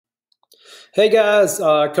Hey guys,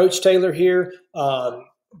 Coach Taylor here.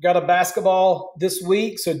 Got a basketball this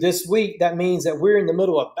week. So this week, that means that we're in the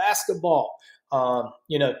middle of basketball.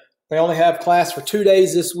 They only have class for 2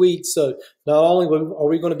 days this week. So not only are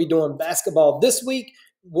we going to be doing basketball this week,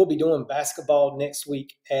 we'll be doing basketball next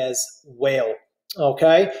week as well.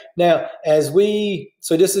 Okay. Now, I'm in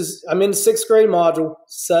the sixth grade module.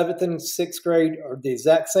 Seventh and sixth grade are the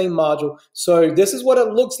exact same module. So this is what it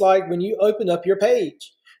looks like when you open up your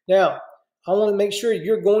page. Now, I want to make sure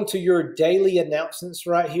you're going to your daily announcements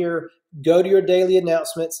right here. Go to your daily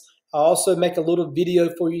announcements. I also make a little video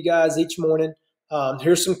for you guys each morning.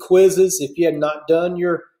 Here's some quizzes. If you have not done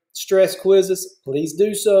your stress quizzes, please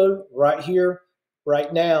do so right here,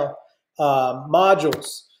 right now.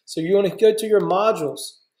 Modules. So you want to go to your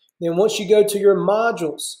modules. Then once you go to your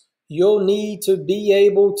modules, you'll need to be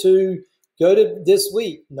able to go to this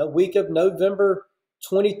week, the week of November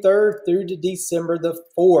 23rd through to December the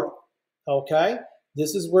 4th. Okay,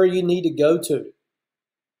 this is where you need to go to.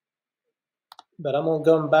 But I'm going to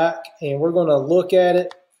come back and we're going to look at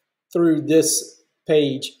it through this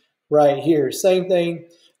page right here. Same thing.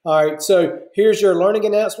 All right, so here's your learning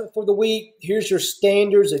announcement for the week. Here's your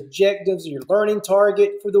standards, objectives, your learning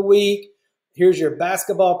target for the week. Here's your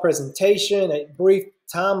basketball presentation, a brief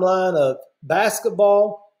timeline of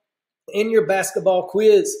basketball, and your basketball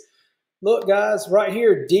quiz. Look, guys, right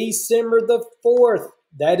here, December the 4th.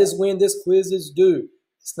 That is when this quiz is due.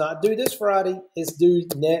 It's not due this Friday. It's due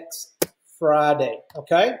next Friday,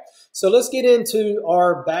 okay? So let's get into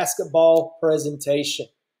our basketball presentation.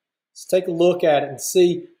 Let's take a look at it and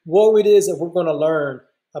see what it is that we're going to learn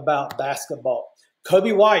about basketball.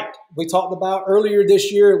 Kobe White, we talked about earlier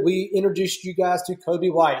this year. We introduced you guys to Kobe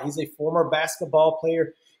White. He's a former basketball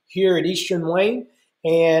player here at Eastern Wayne.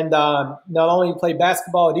 And not only played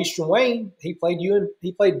basketball at Eastern Wayne, he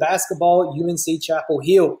played basketball at UNC Chapel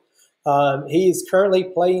Hill. He is currently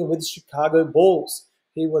playing with the Chicago Bulls.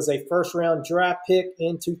 He was a first-round draft pick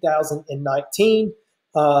in 2019.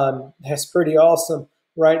 That's pretty awesome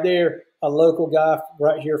right there. A local guy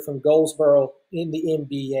right here from Goldsboro in the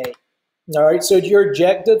NBA. All right, so your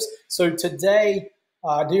objectives. So today,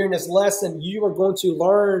 during this lesson, you are going to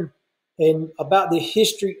learn about the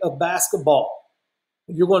history of basketball.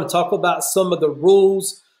 You're going to talk about some of the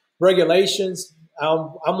rules, regulations.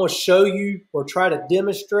 I'm going to show you or try to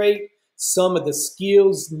demonstrate some of the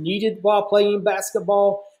skills needed while playing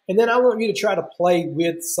basketball. And then I want you to try to play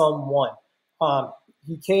with someone.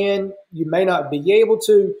 You may not be able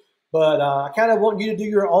to, but I kind of want you to do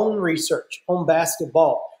your own research on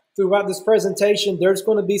basketball. Throughout this presentation, there's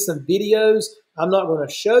going to be some videos I'm not going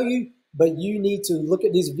to show you, but you need to look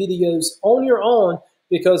at these videos on your own,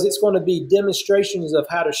 because it's going to be demonstrations of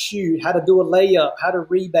how to shoot, how to do a layup, how to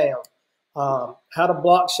rebound, how to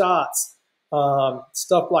block shots,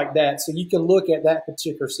 stuff like that. So you can look at that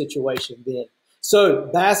particular situation then. So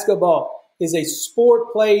basketball is a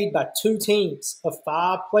sport played by two teams of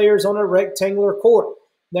 5 players on a rectangular court.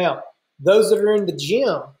 Now, those that are in the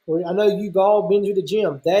gym, I know you've all been to the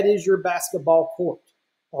gym, that is your basketball court.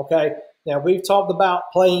 Okay? Now, we've talked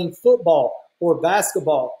about playing football or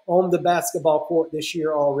basketball on the basketball court this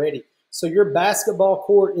year already. So your basketball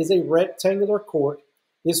court is a rectangular court.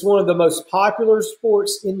 It's one of the most popular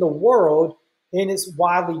sports in the world, and it's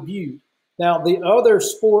widely viewed. Now, the other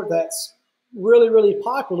sport that's really, really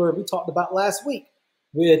popular, we talked about last week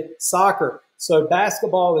with soccer. So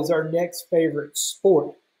basketball is our next favorite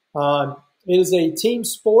sport. It is a team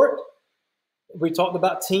sport. We talked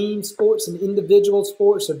about team sports and individual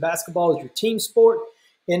sports. So basketball is your team sport.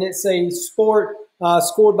 And it's a sport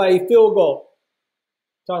scored by a field goal.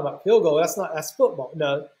 Talking about field goal, that's football.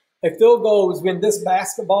 No, a field goal is when this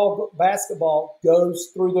basketball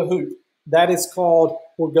goes through the hoop. That is called,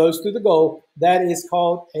 or goes through the goal. That is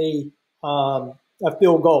called a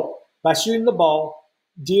field goal by shooting the ball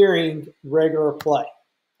during regular play.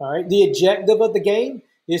 All right. The objective of the game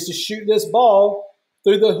is to shoot this ball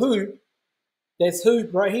through the hoop. This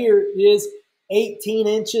hoop right here is 18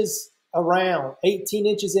 inches around, 18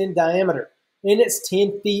 inches in diameter, and it's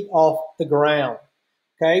 10 feet off the ground.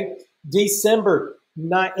 Okay, December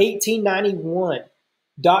 1891,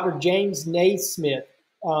 Dr. James Naismith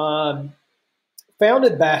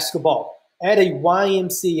founded basketball at a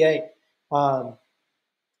YMCA.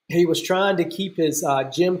 He was trying to keep his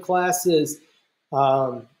gym classes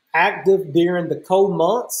active during the cold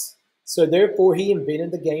months, so therefore he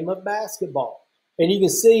invented the game of basketball. And you can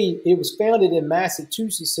see it was founded in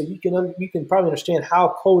Massachusetts, so you can probably understand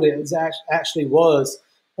how cold it actually was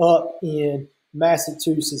up in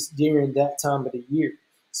Massachusetts during that time of the year.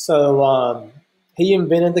 So he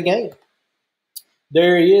invented the game.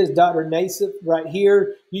 There he is, Dr. Naismith, right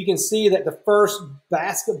here. you can see that the first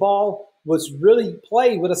basketball was really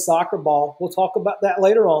played with a soccer ball. We'll talk about that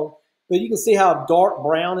later on. But you can see how dark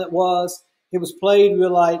brown it was. It was played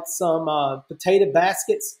with like some potato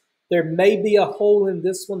baskets. There may be a hole in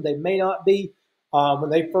this one. They may not be. When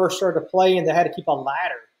they first started playing, they had to keep a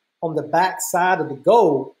ladder on the back side of the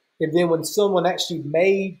goal. And then when someone actually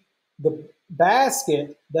made the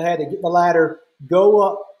basket, they had to get the ladder, go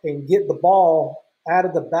up and get the ball out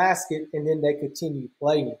of the basket, and then they continue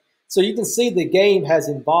playing. So you can see the game has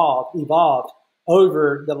evolved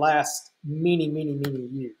over the last many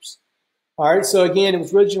years. All right, so again, it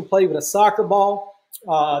was originally played with a soccer ball.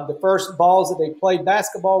 The first balls that they played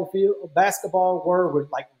basketball were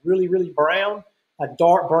like really brown, a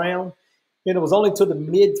dark brown. And it was only till the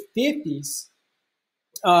mid-50s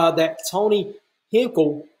that Tony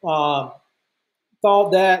Hinkle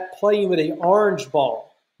thought that playing with an orange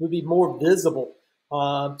ball would be more visible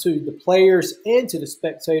to the players and to the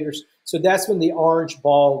spectators. So that's when the orange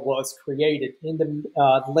ball was created in the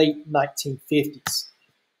late 1950s.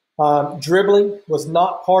 Dribbling was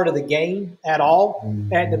not part of the game at all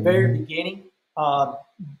at the very beginning.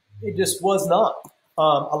 It just was not.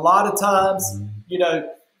 A lot of times,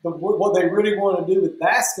 what they really wanted to do with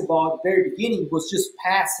basketball at the very beginning was just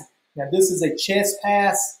passing. Now, this is a chest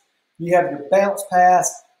pass. You have your bounce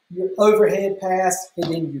pass, your overhead pass,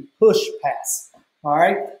 and then your push pass. All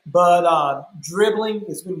right? But dribbling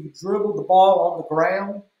is when you dribble the ball on the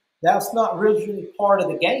ground. That's not really part of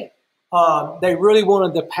the game. They really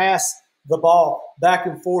wanted to pass the ball back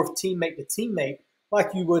and forth, teammate to teammate,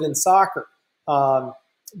 like you would in soccer.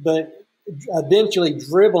 But eventually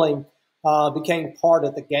dribbling became part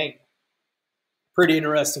of the game. Pretty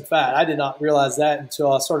interesting fact. I did not realize that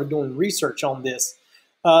until I started doing research on this.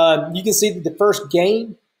 You can see that the first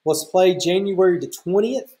game was played January the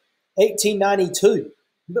 20th, 1892,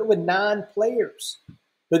 but with 9 players.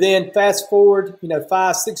 But then fast forward,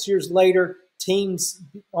 5-6 years later, teams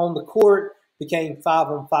on the court became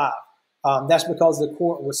 5-on-5. That's because the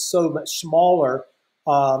court was so much smaller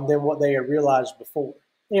than what they had realized before.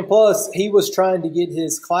 And plus, he was trying to get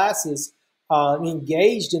his classes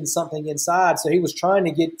engaged in something inside. So he was trying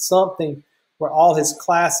to get something where all his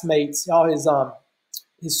classmates, all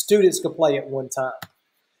his students could play at one time.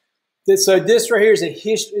 So this right here is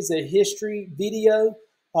a history video.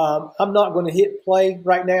 I'm not going to hit play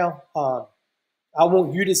right now. I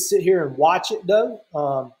want you to sit here and watch it though.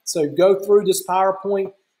 So go through this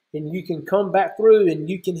PowerPoint and you can come back through and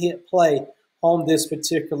you can hit play on this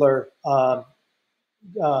particular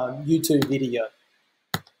YouTube video.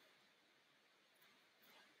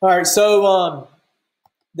 All right, so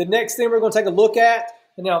the next thing we're going to take a look at,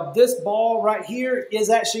 and now this ball right here is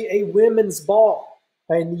actually a women's ball.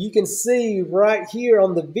 And you can see right here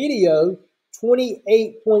on the video,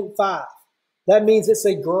 28.5. That means it's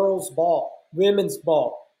a girl's ball. Women's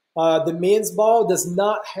ball. The men's ball does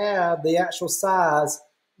not have the actual size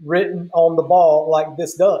written on the ball like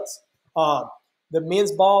this does. The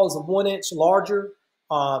men's ball is 1 inch larger.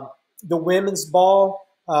 The women's ball,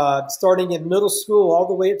 starting in middle school all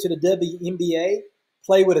the way up to the WNBA,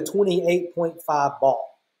 play with a 28.5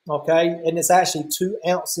 ball. Okay, and it's actually 2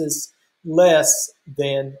 ounces less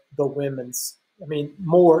than the women's.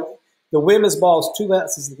 More. The women's ball is 2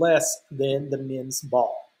 ounces less than the men's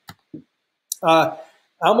ball. I'm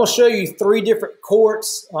going to show you 3 different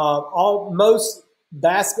courts. All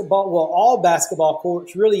basketball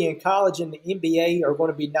courts really in college and the NBA are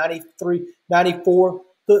going to be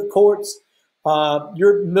 94-foot courts.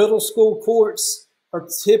 Your middle school courts are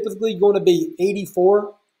typically going to be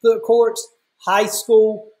 84-foot courts. High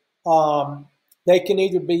school, they can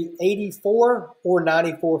either be 84 or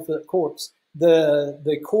 94-foot courts.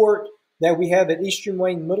 The court that we have at Eastern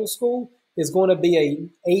Wayne Middle School is going to be a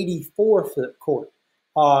 84-foot court.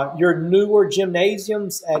 Your newer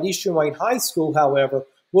gymnasiums at Eastern Wayne High School, however,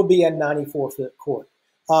 will be a 94-foot court.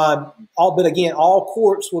 But again, all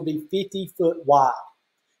courts will be 50-foot wide.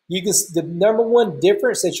 The number one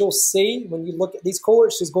difference that you'll see when you look at these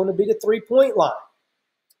courts is going to be the three-point line.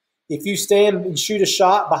 If you stand and shoot a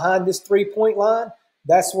shot behind this three-point line,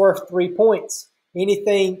 that's worth 3 points.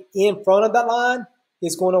 Anything in front of that line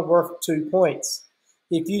is going to worth 2 points.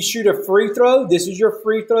 If you shoot a free throw, this is your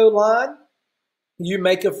free throw line. You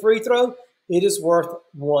make a free throw, it is worth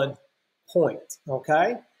 1 point,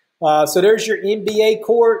 okay? So there's your NBA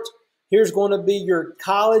court. Here's going to be your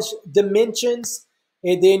college dimensions,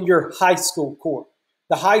 and then your high school court.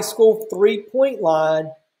 The high school three-point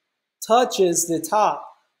line touches the top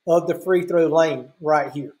of the free throw lane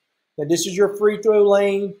right here. Now this is your free throw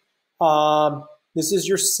lane. This is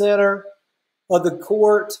your center of the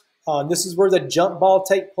court. This is where the jump ball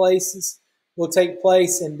takes place. will take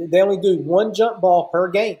place, and they only do one jump ball per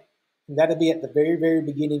game, and that'll be at the very, very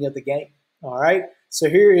beginning of the game. All right, so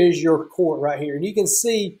here is your court right here, and you can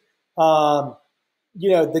see, the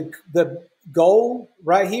goal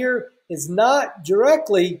right here is not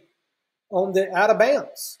directly on the out of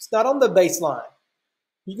bounds. It's not on the baseline.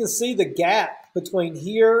 You can see the gap between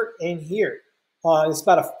here and here. It's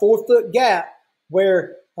about a 4-foot gap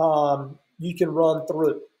where you can run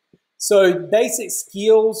through. So basic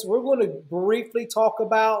skills, we're going to briefly talk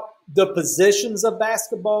about the positions of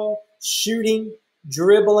basketball: shooting,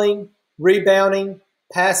 dribbling, rebounding,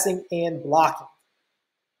 passing, and blocking.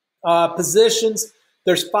 Positions,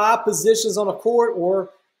 there's 5 positions on a court, or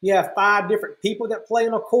you have 5 different people that play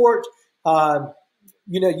on a court.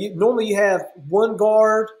 Normally you have 1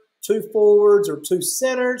 guard, 2 forwards, or 2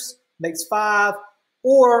 centers, makes 5.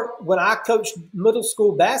 Or when I coached middle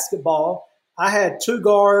school basketball, I had 2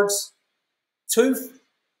 guards, 2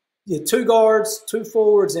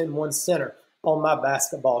 forwards, and 1 center on my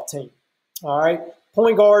basketball team. All right,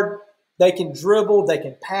 point guard, they can dribble, they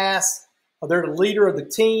can pass. They're the leader of the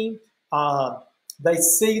team. They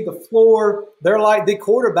see the floor. They're like the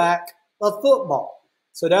quarterback of football.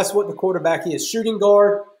 So that's what the quarterback is. Shooting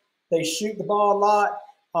guard, they shoot the ball a lot.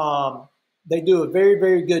 They do a very,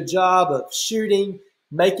 very good job of shooting,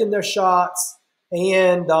 making their shots,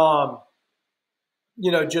 and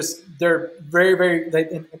they're very, very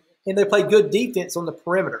they play good defense on the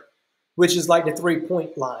perimeter, which is like the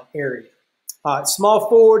 3-point line area. Small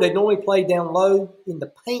forward, they normally play down low in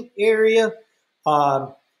the paint area.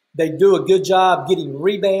 They do a good job getting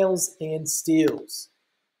rebounds and steals.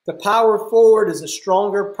 The power forward is a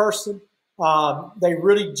stronger person. They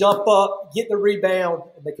really jump up, get the rebound,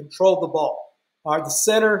 and they control the ball. The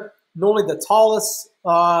center, normally the tallest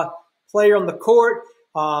player on the court.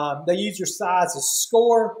 They use your size to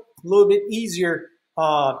score a little bit easier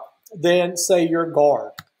than, say, your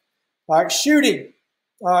guard. All right, shooting.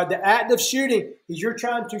 The act of shooting is you're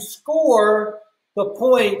trying to score the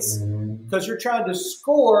points because you're trying to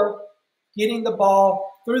score getting the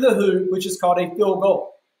ball through the hoop, which is called a field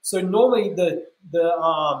goal. So normally the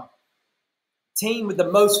team with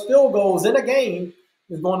the most field goals in a game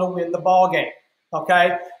is going to win the ball game.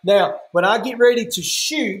 Okay. Now, when I get ready to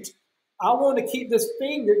shoot, I want to keep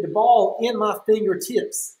the ball in my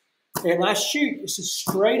fingertips, and I shoot. It's just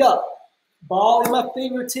straight up, ball in my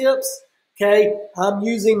fingertips. Okay. I'm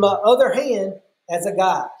using my other hand as a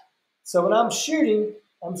guide. So when I'm shooting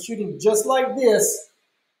just like this,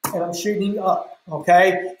 and I'm shooting up.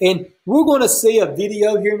 Okay. And we're going to see a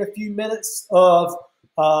video here in a few minutes of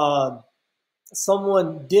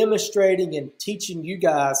someone demonstrating and teaching you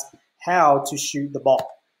guys how to shoot the ball.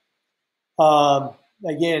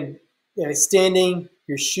 Again, standing,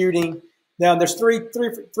 you're shooting. Now there's three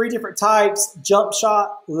different types: jump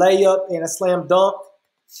shot, layup, and a slam dunk.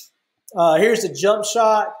 Here's the jump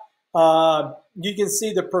shot. You can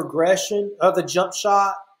see the progression of the jump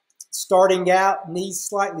shot. Starting out, knees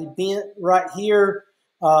slightly bent right here.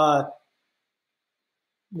 Let's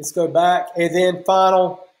go back. And then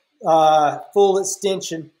final full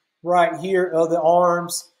extension right here of the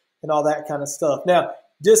arms and all that kind of stuff. Now,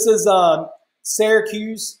 this is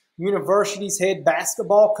Syracuse University's head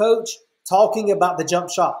basketball coach talking about the jump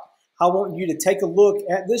shot. I want you to take a look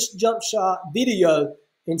at this jump shot video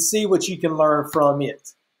and see what you can learn from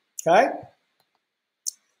it. Okay?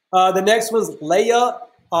 The next one's layup.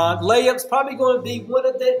 Layup's probably going to be one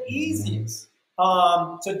of the easiest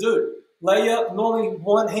to do. Layup, normally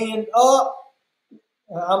one hand up.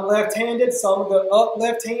 I'm left-handed, so I'm going to go up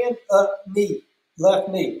left hand, up knee, left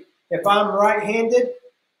knee. If I'm right-handed,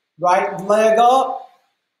 right leg up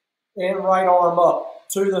and right arm up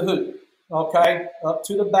to the hoop. Okay, up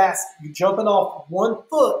to the basket. You're jumping off 1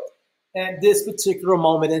 foot at this particular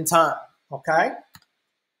moment in time. Okay,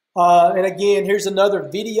 and again, here's another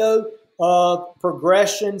video of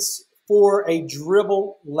progressions for a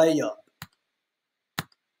dribble layup.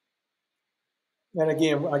 And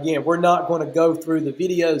again, we're not going to go through the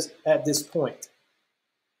videos at this point.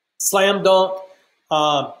 Slam dunk.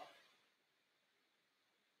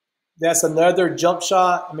 That's another jump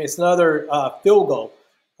shot. I mean, it's another field goal.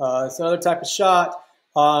 It's another type of shot.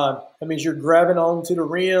 That means you're grabbing onto the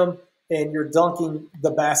rim and you're dunking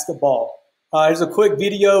the basketball. There's a quick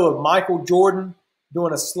video of Michael Jordan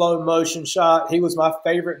doing a slow motion shot. He was my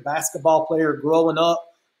favorite basketball player growing up.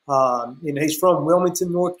 He's from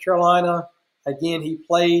Wilmington, North Carolina. Again, he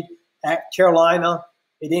played at Carolina,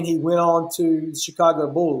 and then he went on to the Chicago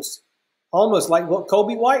Bulls, almost like what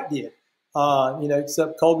Kobe White did.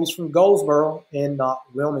 Except Kobe's from Goldsboro and not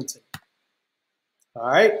Wilmington. All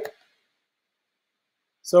right.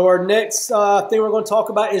 So our next thing we're going to talk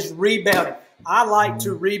about is rebounding. I like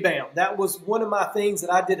to rebound. That was one of my things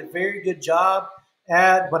that I did a very good job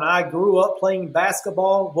at when I grew up playing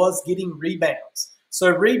basketball, was getting rebounds. So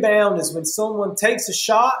rebound is when someone takes a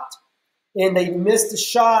shot and they missed the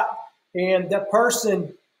shot, and that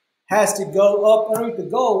person has to go up underneath the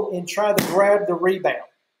goal and try to grab the rebound.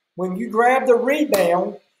 When you grab the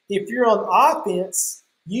rebound, if you're on offense,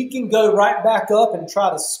 you can go right back up and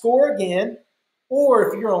try to score again. Or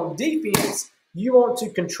if you're on defense, you want to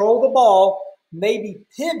control the ball, maybe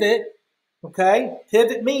pivot. Okay,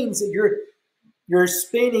 pivot means that you're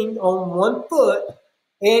spinning on one foot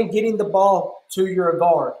and getting the ball to your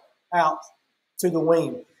guard out to the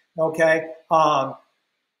wing. Okay,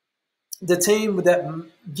 the team that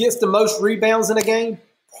gets the most rebounds in a game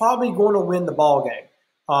probably going to win the ball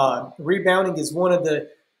game. Rebounding is one of the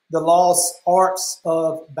lost arts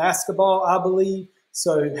of basketball, I believe.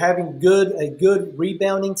 So having a good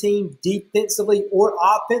rebounding team defensively or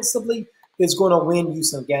offensively is going to win you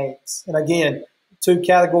some games. And again, two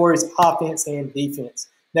categories, offense and defense.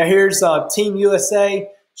 Now here's Team USA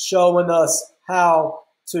showing us how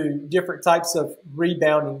to different types of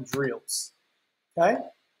rebounding drills. Okay.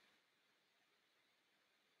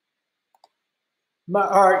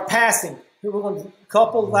 All right, passing. Here we're going to a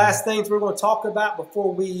couple last things we're going to talk about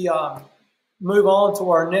before we move on to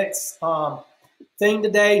our next thing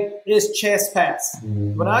today is chest pass.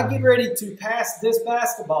 When I get ready to pass this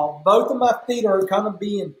basketball, both of my feet are kind of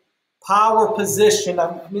being power position.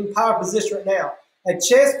 I'm in power position right now. A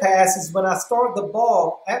chest pass is when I start the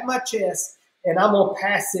ball at my chest and I'm going to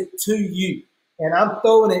pass it to you. And I'm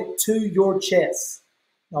throwing it to your chest.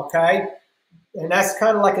 Okay? And that's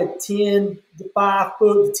kind of like a 5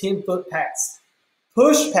 foot to 10 foot pass.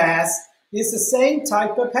 Push pass is the same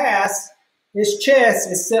type of pass. It's chest,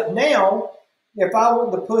 except now, if I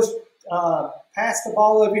want to push, pass the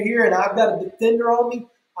ball over here and I've got a defender on me,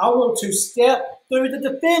 I want to step through the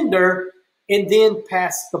defender and then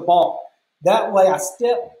pass the ball. That way I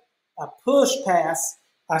push pass,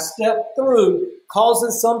 I step through,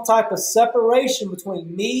 causing some type of separation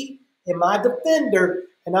between me and my defender,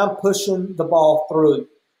 and I'm pushing the ball through.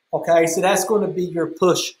 Okay, so that's going to be your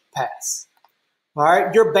push pass. All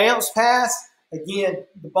right, your bounce pass, again,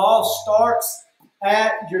 the ball starts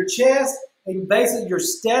at your chest, and basically you're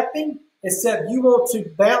stepping, except you want to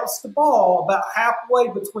bounce the ball about halfway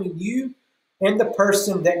between you and the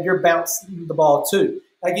person that you're bouncing the ball to.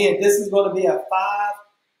 Again, this is going to be a 5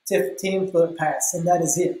 to 10 foot pass, and that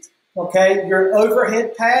is it. Okay, your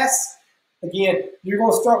overhead pass, again, you're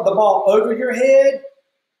going to start the ball over your head,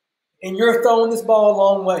 and you're throwing this ball a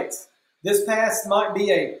long ways. This pass might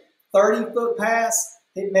be a 30-foot pass.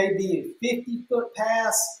 It may be a 50-foot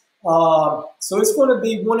pass. So it's going to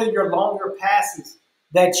be one of your longer passes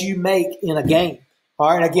that you make in a game. All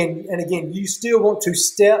right, and again, you still want to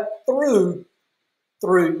step through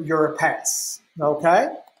your pass. Okay?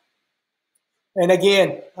 And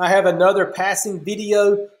again, I have another passing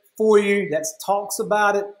video for you that talks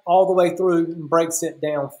about it all the way through and breaks it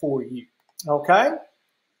down for you. Okay?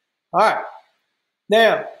 All right.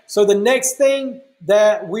 Now, so the next thing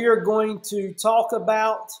that we are going to talk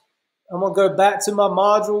about, I'm going to go back to my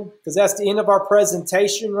module because that's the end of our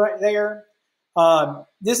presentation right there.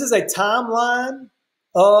 This is a timeline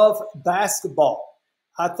of basketball.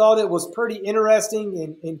 I thought it was pretty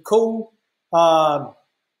interesting and cool.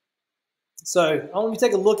 So I want you to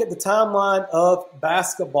take a look at the timeline of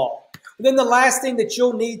basketball. And then the last thing that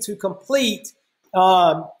you'll need to complete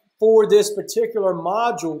for this particular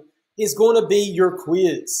module is going to be your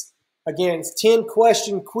quiz. Again, it's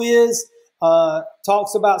 10-question quiz.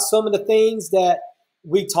 Talks about some of the things that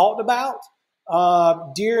we talked about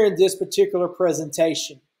during this particular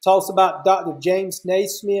presentation. Talks about Dr. James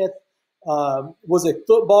Naismith. Was a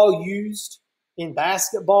football used in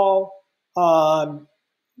basketball?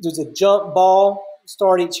 There's a jump ball,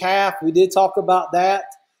 start each half. We did talk about that.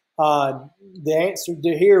 The answer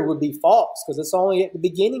to here would be false because it's only at the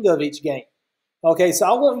beginning of each game. Okay, so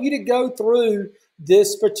I want you to go through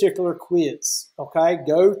this particular quiz. Okay,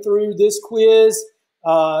 go through this quiz.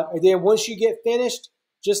 And then once you get finished,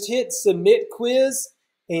 just hit submit quiz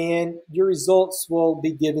and your results will be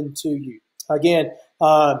given to you. Again,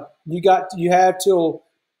 you have till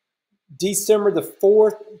December the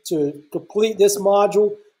 4th to complete this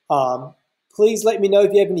module. Please let me know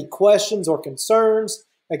if you have any questions or concerns.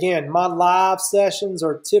 Again, my live sessions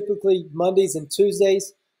are typically Mondays and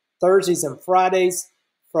Tuesdays, Thursdays and Fridays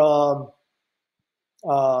from,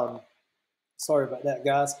 sorry about that,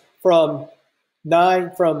 guys, from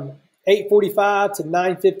 8:45 to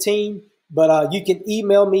 9:15. But you can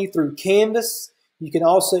email me through Canvas. You can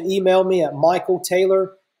also email me at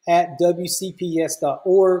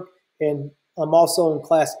michaeltaylor@wcps.org. And I'm also on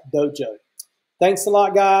Class Dojo. Thanks a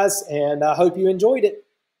lot, guys, and I hope you enjoyed it.